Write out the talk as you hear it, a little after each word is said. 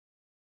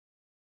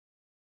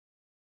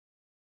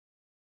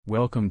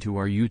Welcome to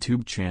our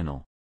YouTube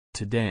channel.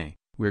 Today,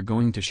 we're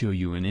going to show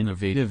you an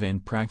innovative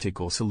and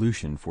practical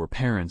solution for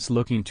parents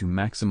looking to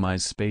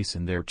maximize space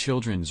in their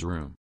children's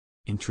room.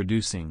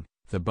 Introducing,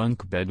 the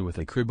bunk bed with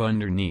a crib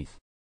underneath.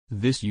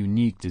 This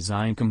unique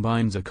design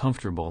combines a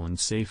comfortable and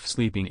safe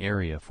sleeping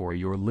area for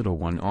your little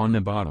one on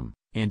the bottom,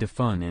 and a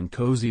fun and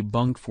cozy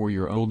bunk for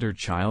your older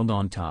child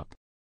on top.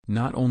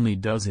 Not only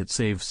does it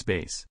save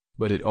space,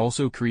 but it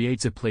also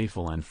creates a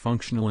playful and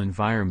functional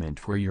environment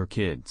for your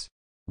kids.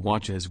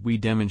 Watch as we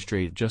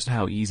demonstrate just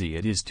how easy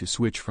it is to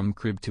switch from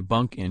crib to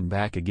bunk and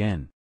back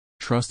again.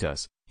 Trust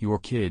us, your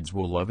kids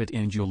will love it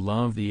and you'll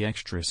love the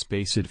extra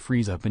space it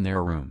frees up in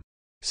their room.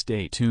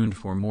 Stay tuned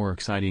for more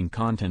exciting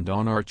content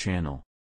on our channel.